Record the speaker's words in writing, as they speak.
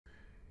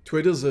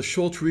Traders, a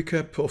short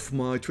recap of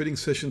my trading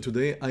session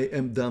today. I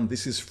am done.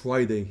 This is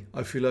Friday.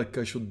 I feel like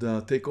I should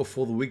take off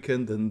for the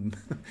weekend and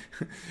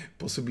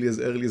possibly as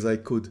early as I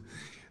could.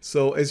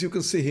 So as you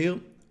can see here,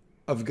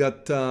 I've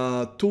got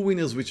two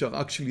winners, which are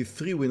actually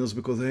three winners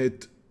because I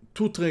had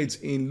two trades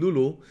in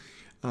Lulu,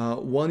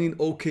 one in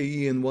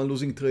OKE and one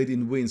losing trade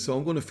in Win. So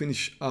I'm going to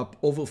finish up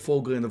over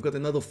 4 grand. I've got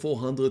another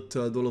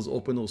 $400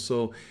 open or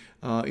so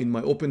in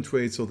my open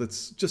trade. So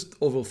that's just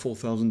over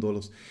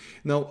 $4,000.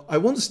 Now I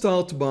want to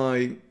start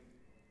by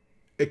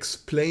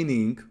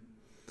explaining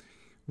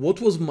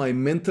what was my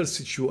mental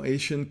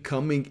situation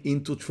coming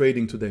into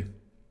trading today.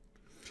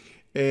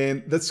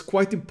 And that's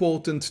quite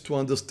important to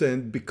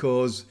understand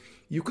because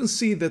you can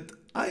see that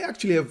I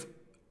actually have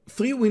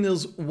 3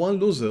 winners, 1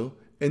 loser.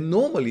 And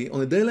normally on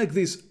a day like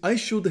this, I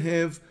should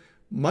have,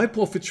 my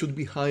profit should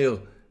be higher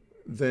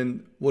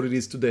than what it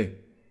is today.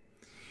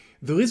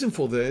 The reason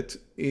for that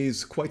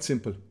is quite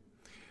simple.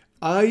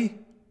 I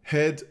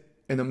had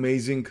an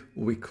amazing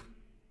week.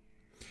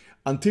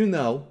 Until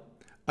now,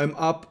 I'm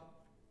up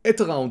at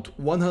around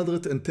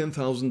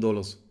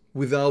 $110,000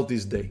 without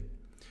this day.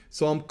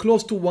 So I'm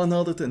close to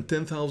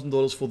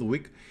 $110,000 for the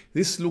week.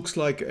 This looks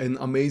like an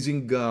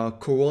amazing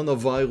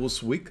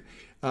coronavirus week,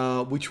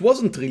 which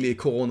wasn't really a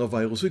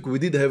coronavirus week. We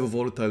did have a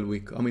volatile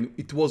week. I mean,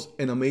 it was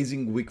an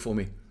amazing week for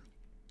me.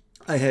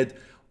 I had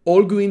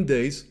all green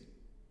days.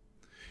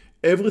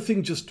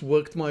 Everything just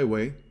worked my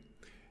way.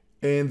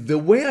 And the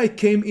way I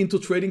came into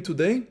trading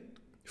today,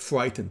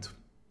 frightened.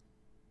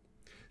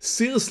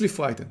 Seriously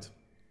frightened.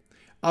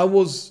 I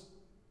was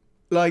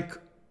like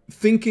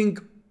thinking,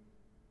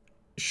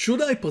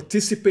 should I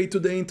participate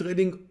today in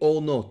trading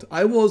or not?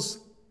 I was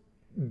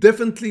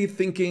definitely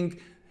thinking,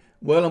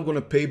 well, I'm going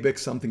to pay back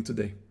something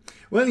today.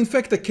 Well, in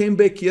fact, I came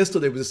back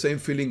yesterday with the same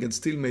feeling and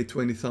still made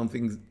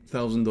 $20-something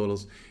thousand.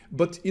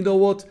 But you know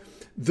what?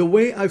 The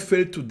way I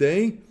felt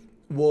today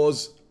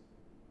was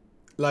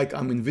like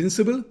I'm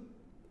invincible.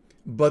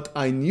 But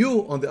I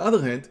knew, on the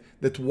other hand,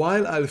 that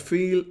while I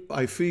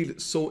feel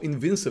so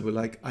invincible,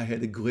 like I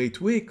had a great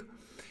week,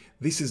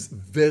 this is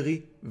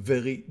very,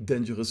 very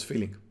dangerous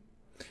feeling.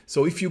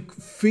 So if you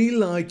feel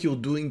like you're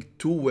doing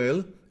too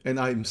well, and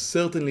I'm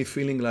certainly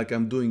feeling like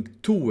I'm doing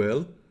too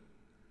well,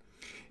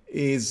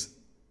 is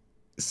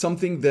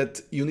something that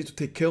you need to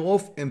take care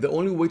of. And the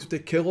only way to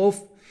take care of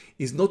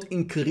is not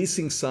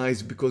increasing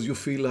size because you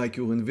feel like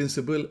you're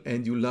invincible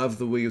and you love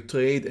the way you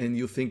trade and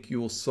you think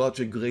you're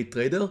such a great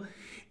trader,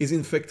 is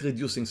in fact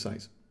reducing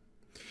size.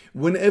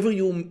 Whenever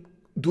you're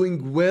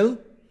doing well,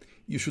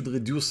 you should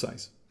reduce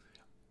size.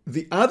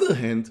 The other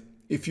hand,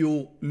 if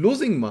you're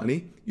losing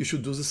money, you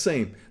should do the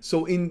same.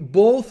 So in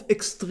both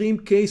extreme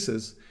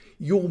cases,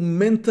 you're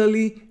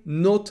mentally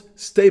not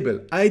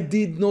stable. I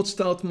did not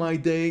start my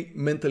day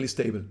mentally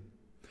stable.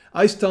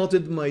 I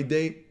started my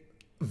day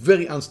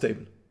very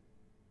unstable.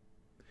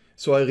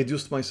 So I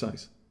reduced my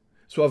size.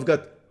 So I've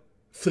got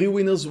 3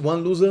 winners,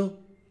 1 loser.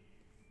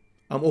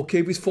 I'm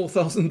okay with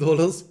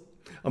 $4,000.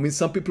 I mean,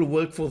 some people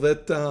work for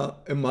that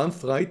a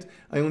month, right?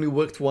 I only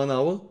worked 1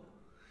 hour.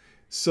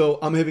 So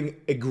I'm having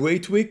a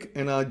great week,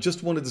 and I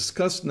just want to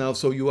discuss now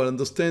so you will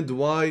understand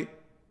why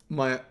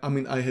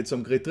I had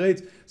some great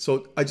trades.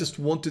 So I just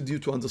wanted you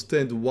to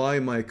understand why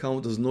my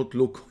account does not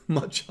look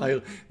much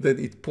higher than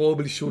it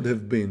probably should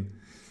have been.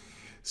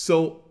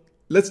 So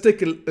let's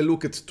take a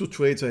look at 2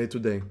 trades I had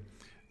today.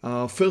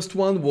 First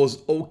one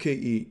was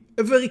OKE,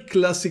 a very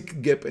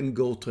classic gap and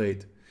go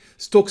trade.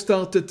 Stock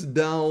started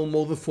down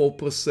more than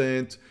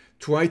 4%,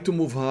 tried to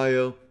move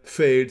higher,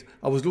 failed.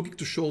 I was looking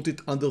to short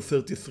it under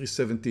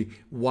 33.70.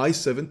 Why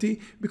 70?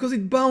 Because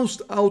it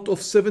bounced out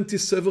of 70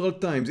 several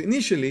times.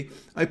 Initially,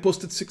 I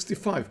posted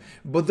 65,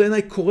 but then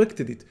I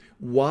corrected it.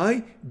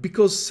 Why?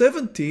 Because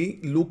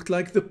 70 looked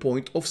like the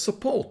point of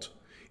support.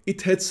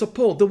 It had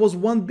support. There was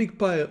one big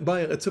buyer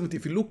at 70.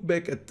 If you look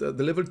back at the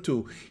level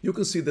 2, you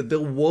can see that there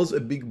was a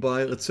big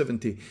buyer at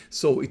 70.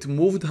 So it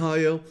moved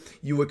higher.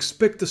 You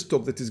expect a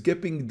stock that is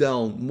gapping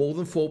down more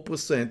than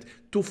 4%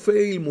 to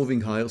fail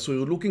moving higher. So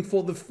you're looking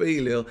for the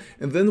failure.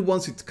 And then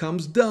once it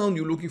comes down,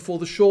 you're looking for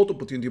the short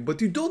opportunity.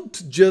 But you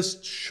don't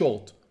just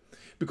short.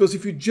 Because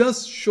if you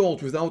just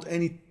short without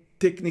any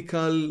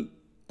technical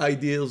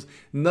ideas,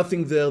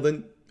 nothing there,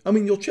 then, I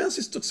mean, your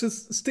chances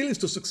still is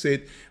to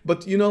succeed.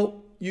 But you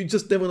know, you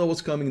just never know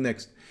what's coming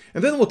next.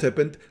 And then what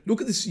happened?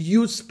 Look at this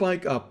huge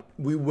spike up.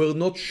 We were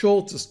not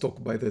short the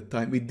stock by that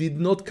time. It did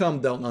not come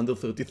down under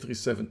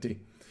 33.70.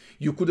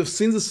 You could have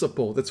seen the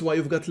support. That's why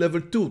you've got level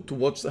 2 to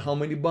watch how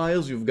many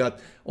buyers you've got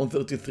on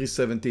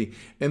 33.70.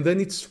 And then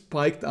it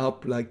spiked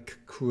up like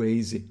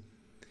crazy.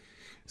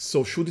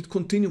 So should it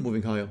continue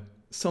moving higher?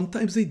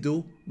 Sometimes they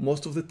do,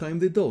 most of the time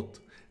they don't.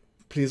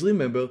 Please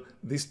remember,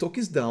 this stock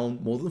is down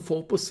more than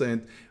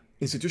 4%.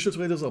 Institutional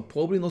traders are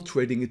probably not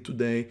trading it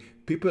today.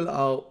 People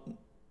are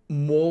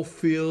more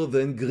fear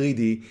than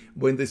greedy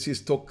when they see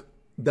stock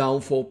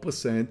down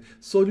 4%.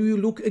 So you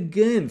look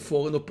again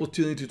for an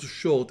opportunity to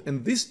short.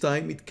 And this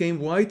time it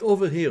came right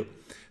over here,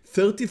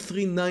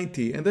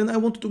 33.90. And then I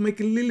wanted to make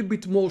a little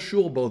bit more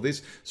sure about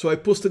this. So I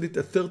posted it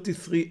at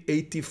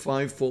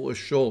 33.85 for a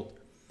short.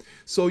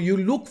 So you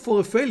look for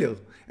a failure.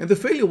 And the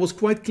failure was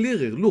quite clear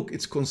here. Look,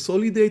 it's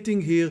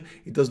consolidating here.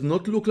 It does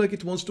not look like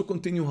it wants to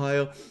continue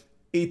higher.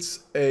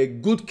 It's a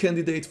good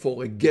candidate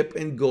for a gap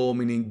and go,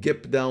 meaning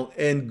gap down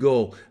and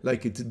go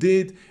like it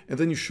did. And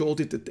then you short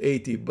it at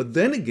 80. But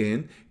then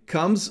again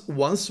comes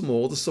once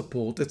more the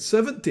support at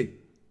 70.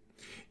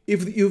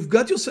 If you've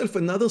got yourself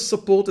another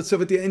support at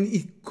 70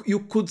 and you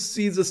could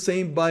see the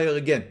same buyer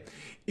again.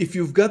 If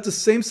you've got the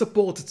same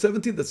support at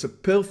 70, that's a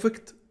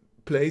perfect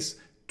place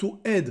to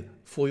add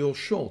for your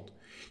short.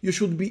 You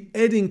should be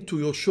adding to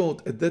your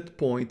short at that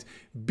point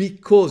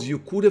because you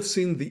could have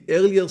seen the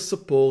earlier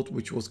support,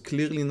 which was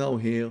clearly now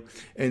here.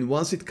 And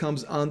once it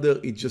comes under,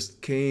 it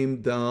just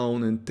came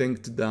down and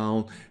tanked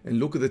down. And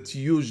look at that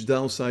huge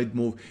downside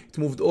move. It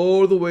moved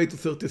all the way to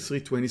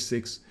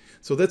 33.26.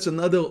 So that's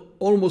another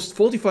almost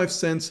 45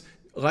 cents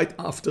right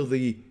after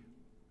the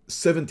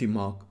 70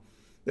 mark.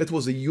 That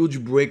was a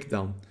huge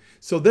breakdown.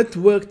 So that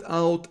worked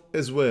out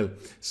as well.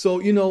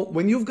 So, you know,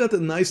 when you've got a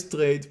nice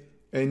trade,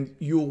 and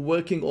you're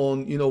working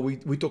on, you know,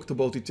 we talked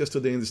about it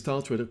yesterday in the Star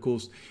Trader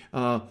course,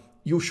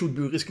 you should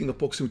be risking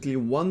approximately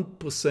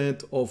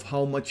 1% of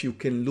how much you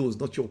can lose,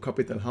 not your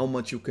capital, how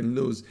much you can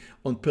lose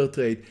on per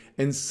trade.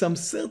 And some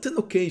certain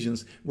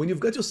occasions when you've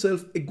got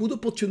yourself a good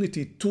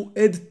opportunity to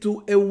add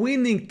to a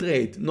winning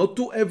trade, not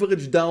to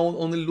average down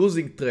on a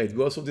losing trade.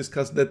 We also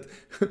discussed that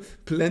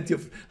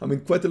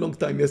quite a long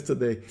time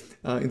yesterday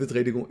in the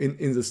trading,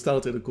 in the Star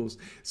Trader course.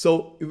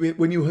 So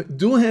when you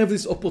do have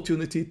this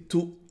opportunity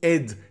to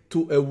add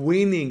to a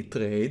winning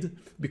trade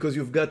because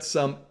you've got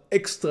some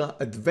extra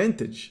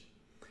advantage,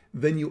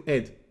 then you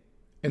add.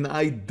 And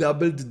I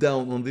doubled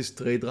down on this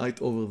trade right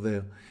over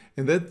there.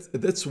 And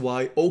that's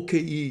why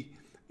OKE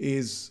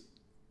is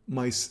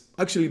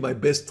actually my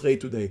best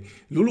trade today.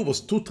 Lulu was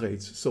 2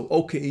 trades, so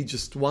OKE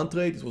just 1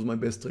 trade. It was my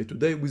best trade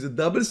today with a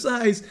double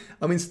size.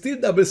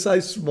 Still double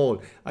size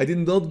small. I did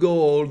not go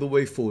all the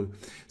way full.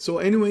 So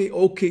anyway,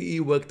 OKE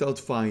worked out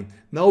fine.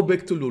 Now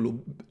back to Lulu.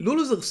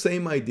 Lulu's the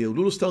same idea.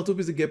 Lulu started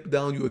with a gap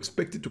down. You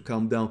expect it to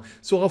come down.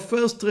 So our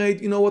first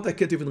trade, you know what, I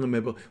can't even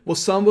remember, was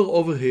somewhere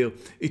over here.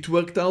 It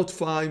worked out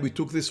fine. We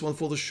took this one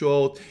for the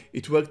short.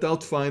 It worked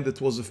out fine.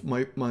 That was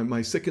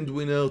my second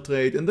winner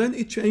trade. And then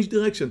it changed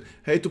direction.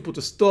 I had to put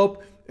a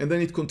stop. And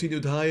then it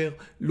continued higher.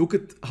 Look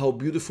at how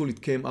beautiful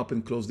it came up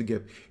and closed the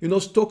gap. You know,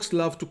 stocks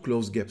love to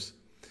close gaps.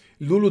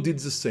 Lulu did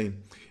the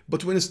same.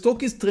 But when a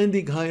stock is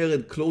trending higher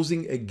and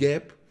closing a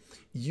gap,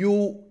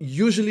 you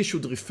usually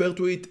should refer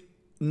to it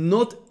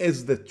not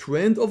as the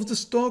trend of the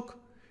stock,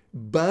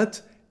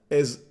 but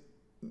as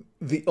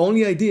the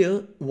only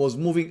idea was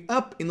moving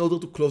up in order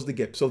to close the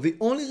gap. So the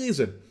only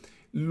reason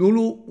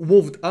Lulu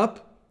moved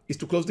up is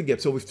to close the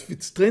gap. So if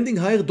it's trending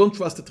higher, don't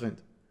trust the trend.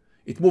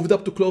 It moved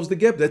up to close the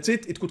gap, that's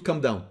it, it could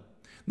come down.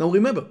 Now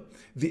remember,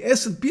 the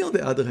S&P on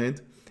the other hand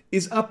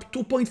is up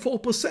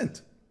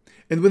 2.4%.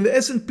 And when the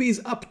S&P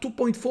is up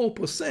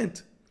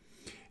 2.4%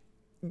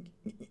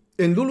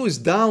 and Lulu is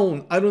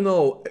down, I don't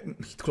know,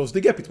 it closed the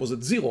gap, it was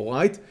at 0,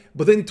 right?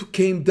 But then it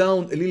came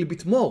down a little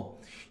bit more.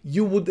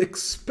 You would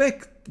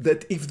expect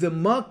that if the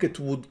market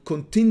would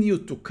continue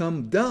to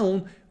come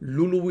down,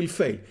 Lulu will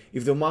fail.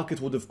 If the market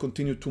would have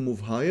continued to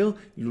move higher,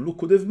 Lulu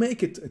could have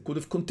made it, it could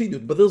have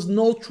continued. But there's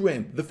no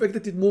trend. The fact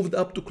that it moved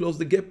up to close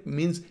the gap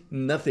means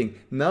nothing.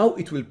 Now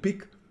it will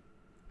pick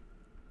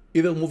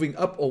either moving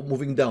up or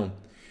moving down.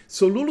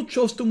 So Lulu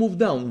chose to move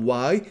down.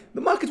 Why? The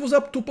market was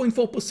up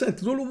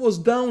 2.4%. Lulu was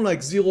down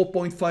like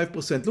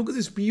 0.5%. Look at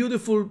this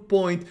beautiful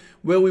point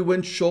where we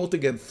went short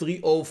again,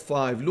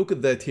 305. Look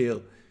at that here.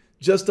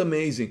 Just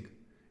amazing.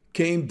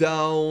 Came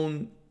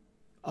down.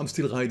 I'm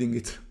still riding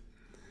it.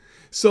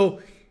 So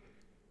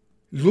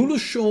Lulu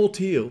short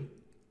here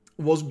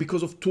was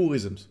because of 2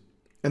 reasons.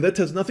 And that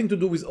has nothing to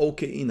do with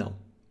OKE now.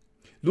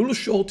 Lulu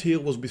short here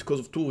was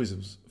because of 2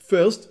 reasons.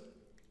 First,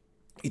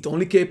 it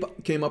only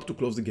came up to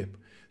close the gap.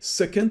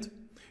 Second,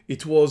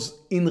 it was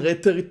in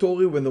red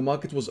territory when the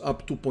market was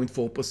up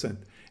 2.4%.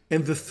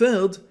 And the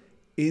third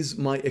is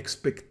my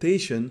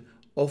expectation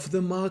of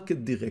the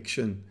market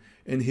direction.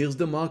 And here's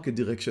the market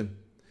direction.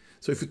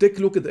 So if you take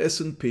a look at the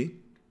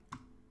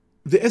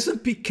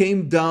S&P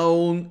came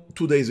down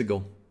 2 days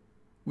ago.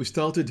 We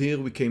started here,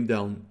 we came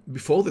down.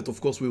 Before that, of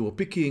course, we were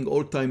picking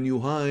all-time new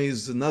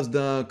highs,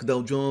 NASDAQ,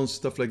 Dow Jones,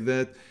 stuff like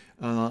that.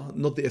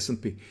 Not the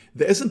S&P.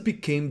 The S&P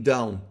came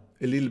down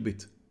a little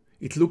bit.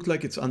 It looked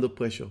like it's under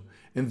pressure.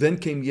 And then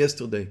came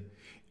yesterday.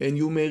 And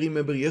you may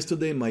remember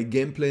yesterday, my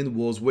game plan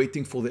was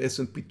waiting for the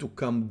S&P to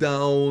come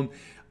down.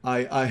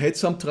 I had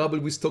some trouble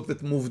with stock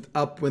that moved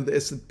up when the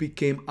S&P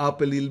came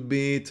up a little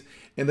bit.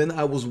 And then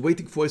I was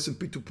waiting for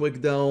S&P to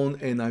break down,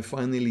 and I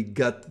finally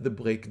got the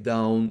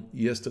breakdown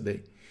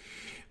yesterday.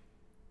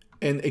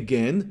 And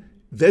again,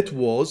 that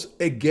was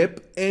a gap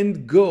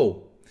and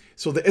go.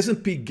 So the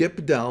S&P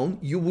gap down,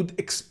 you would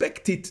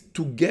expect it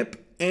to gap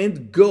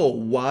and go.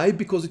 Why?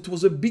 Because it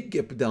was a big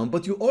gap down,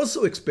 but you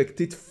also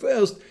expect it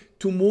first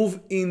to move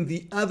in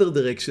the other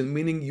direction,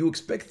 meaning you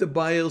expect the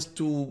buyers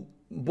to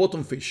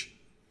bottom fish.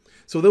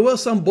 So there were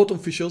some bottom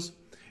fishers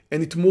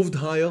and it moved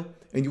higher,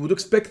 and you would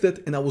expect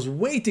that, and I was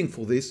waiting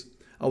for this.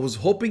 I was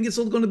hoping it's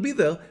not going to be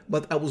there,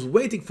 but I was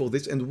waiting for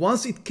this. And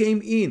once it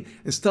came in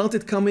and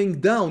started coming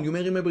down, you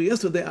may remember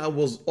yesterday, I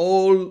was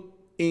all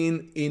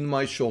in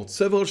my shorts,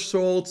 several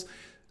shorts.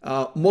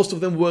 Most of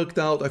them worked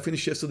out. I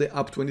finished yesterday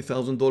up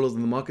 $20,000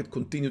 and the market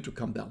continued to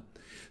come down.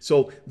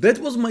 So that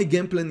was my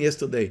game plan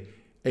yesterday,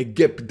 a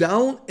gap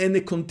down and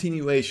a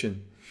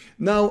continuation.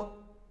 Now,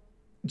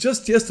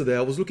 just yesterday,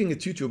 I was looking at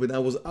YouTube and I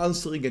was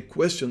answering a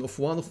question of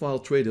one of our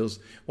traders,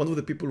 one of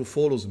the people who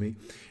follows me,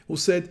 who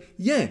said,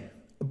 yeah,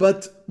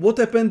 but what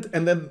happened?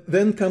 And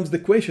then comes the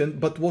question,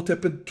 but what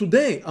happened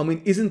today? I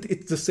mean, isn't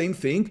it the same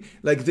thing?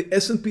 Like the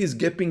S&P is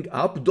gapping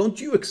up. Don't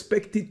you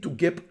expect it to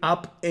gap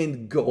up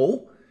and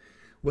go?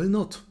 Well,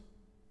 not.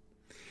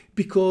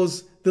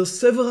 Because there's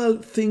several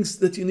things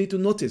that you need to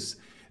notice.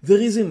 The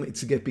reason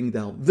it's gapping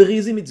down, the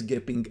reason it's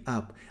gapping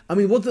up. I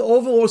mean, what's the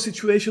overall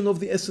situation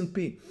of the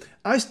S&P?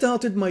 I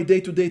started my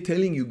day-to-day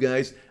telling you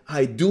guys,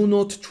 I do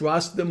not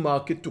trust the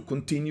market to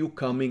continue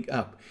coming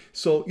up.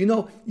 So,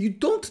 you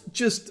don't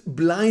just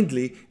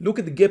blindly look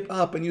at the gap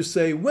up and you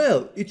say,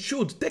 well, it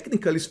should,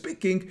 technically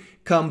speaking,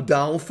 come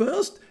down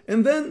first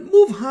and then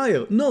move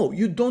higher. No,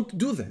 you don't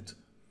do that.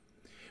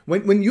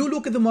 When you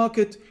look at the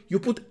market, you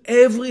put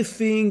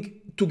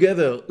everything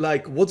together,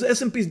 like what the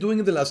S&P is doing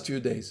in the last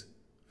few days.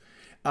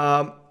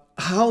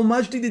 How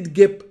much did it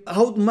gap?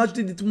 How much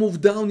did it move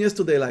down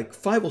yesterday? Like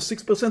 5 or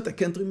 6%? I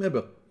can't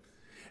remember.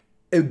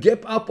 A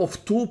gap up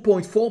of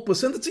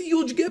 2.4%. It's a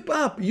huge gap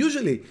up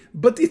usually,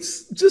 but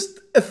it's just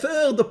a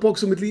third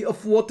approximately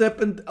of what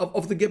happened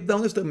of the gap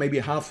down yesterday, maybe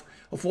half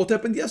of what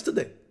happened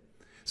yesterday.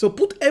 So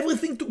put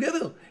everything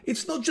together.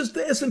 It's not just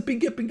the S&P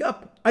gapping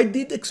up. I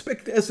did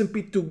expect the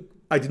S&P to.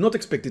 I did not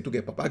expect it to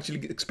gap up. I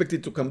actually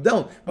expected it to come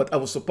down, but I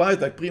was surprised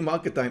like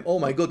pre-market time. Oh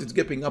my God, it's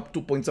gapping up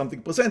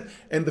 2.something%.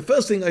 And the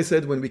first thing I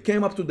said when we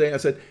came up today, I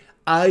said,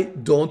 I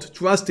don't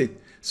trust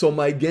it. So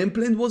my game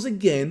plan was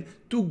again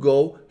to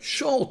go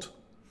short.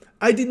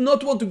 I did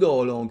not want to go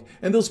long.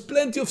 And there's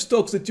plenty of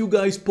stocks that you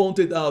guys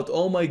pointed out.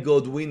 Oh my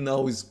God, win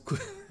now is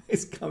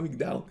coming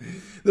down.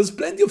 There's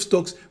plenty of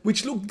stocks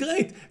which look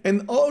great.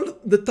 And all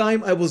the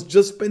time I was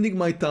just spending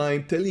my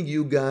time telling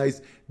you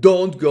guys,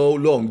 don't go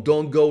long,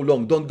 don't go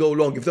long, don't go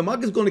long. If the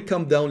market is going to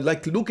come down,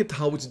 like look at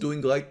how it's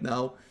doing right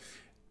now.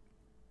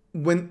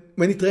 When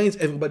it rains,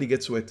 everybody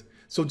gets wet.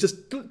 So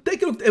just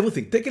take a look at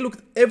everything. Take a look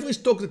at every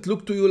stock that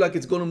looked to you like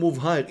it's going to move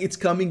higher. It's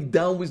coming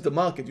down with the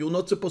market. You're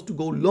not supposed to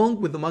go long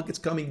when the market's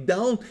coming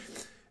down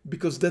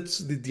because that's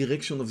the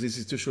direction of the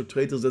institutional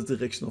traders. That's the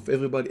direction of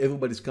everybody.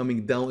 Everybody's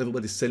coming down.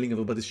 Everybody's selling.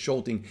 Everybody's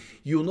shorting.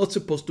 You're not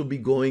supposed to be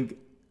going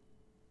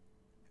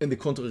in the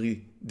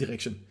contrary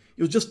direction.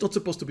 You're just not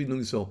supposed to be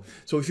doing so.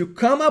 So if you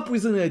come up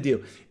with an idea,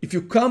 if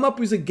you come up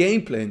with a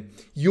game plan,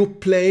 you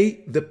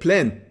play the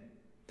plan.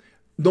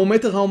 No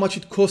matter how much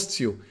it costs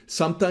you.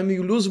 Sometimes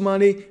you lose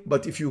money,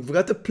 but if you've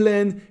got a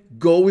plan,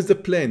 go with the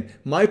plan.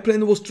 My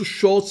plan was to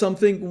short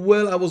something.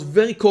 Well, I was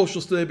very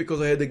cautious today because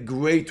I had a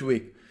great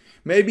week.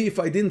 Maybe if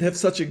I didn't have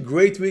such a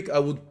great week, I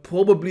would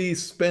probably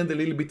spend a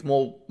little bit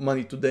more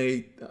money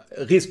today,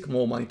 risk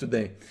more money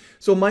today.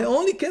 So my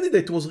only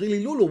candidate was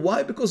really Lulu.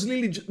 Why? Because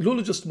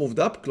Lulu just moved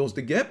up, closed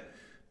the gap.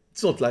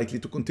 It's not likely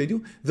to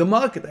continue. The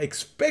market, I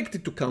expect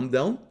it to come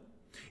down.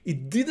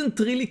 It didn't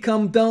really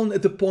come down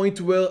at the point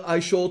where I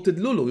shorted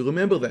Lulu. You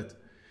remember that?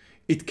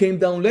 It came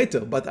down later,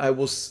 but I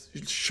was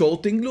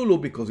shorting Lulu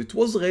because it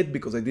was red,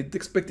 because I didn't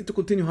expect it to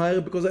continue higher,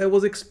 because I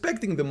was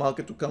expecting the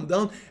market to come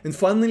down, and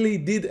finally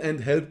it did and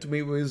helped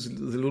me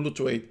with the Lulu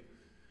trade.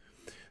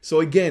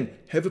 So again,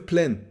 have a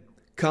plan.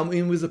 Come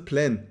in with a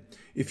plan.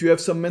 If you have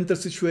some mental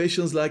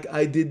situations like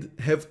I did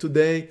have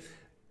today,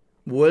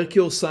 work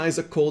your size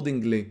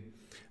accordingly.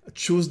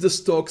 Choose the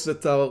stocks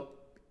that are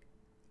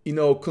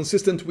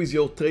consistent with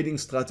your trading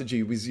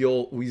strategy, with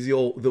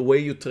the way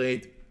you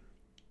trade.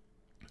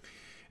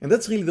 And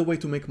that's really the way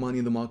to make money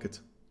in the market.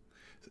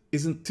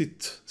 Isn't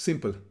it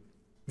simple?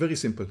 Very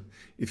simple.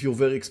 If you're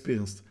very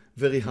experienced,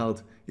 very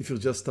hard. If you're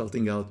just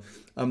starting out,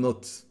 I'm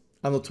not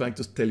trying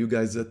to tell you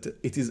guys that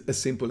it is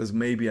as simple as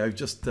maybe I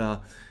just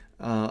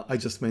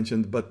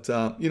mentioned. But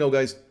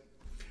guys,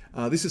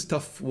 this is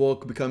tough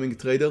work becoming a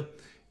trader,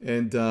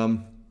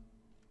 and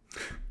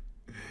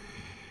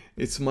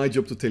it's my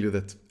job to tell you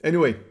that.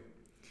 Anyway,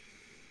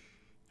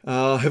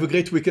 have a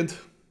great weekend.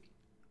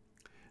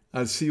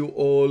 I'll see you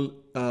all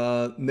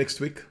next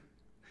week.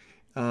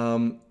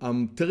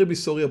 I'm terribly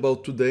sorry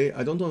about today.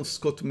 I don't know if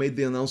Scott made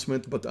the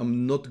announcement, but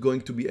I'm not going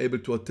to be able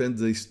to attend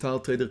the Star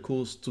Trader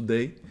course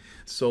today.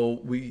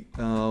 So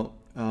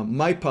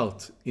my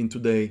part in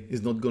today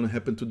is not going to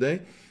happen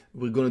today.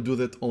 We're going to do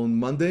that on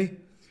Monday,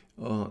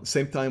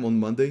 same time on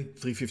Monday,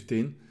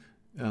 3:15.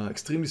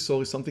 Extremely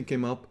sorry, something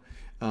came up.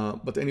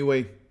 But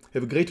anyway,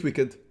 have a great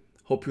weekend.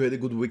 Hope you had a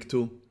good week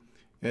too.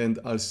 And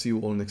I'll see you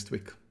all next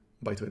week.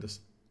 Bye,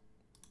 traders.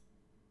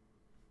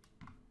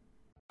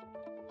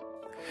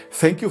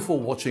 Thank you for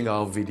watching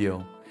our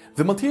video.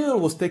 The material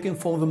was taken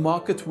from The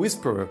Market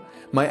Whisperer,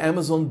 my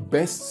Amazon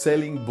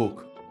best-selling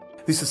book.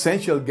 This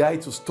essential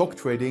guide to stock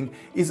trading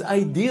is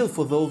ideal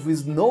for those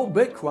with no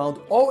background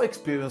or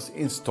experience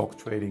in stock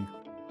trading.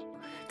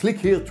 Click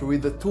here to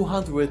read the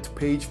 200th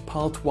page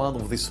part 1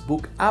 of this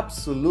book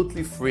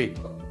absolutely free.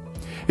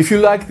 If you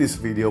like this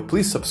video,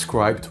 please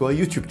subscribe to our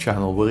YouTube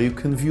channel where you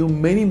can view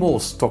many more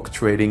stock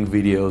trading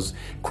videos.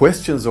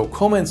 Questions or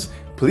comments,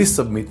 please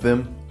submit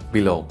them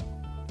below.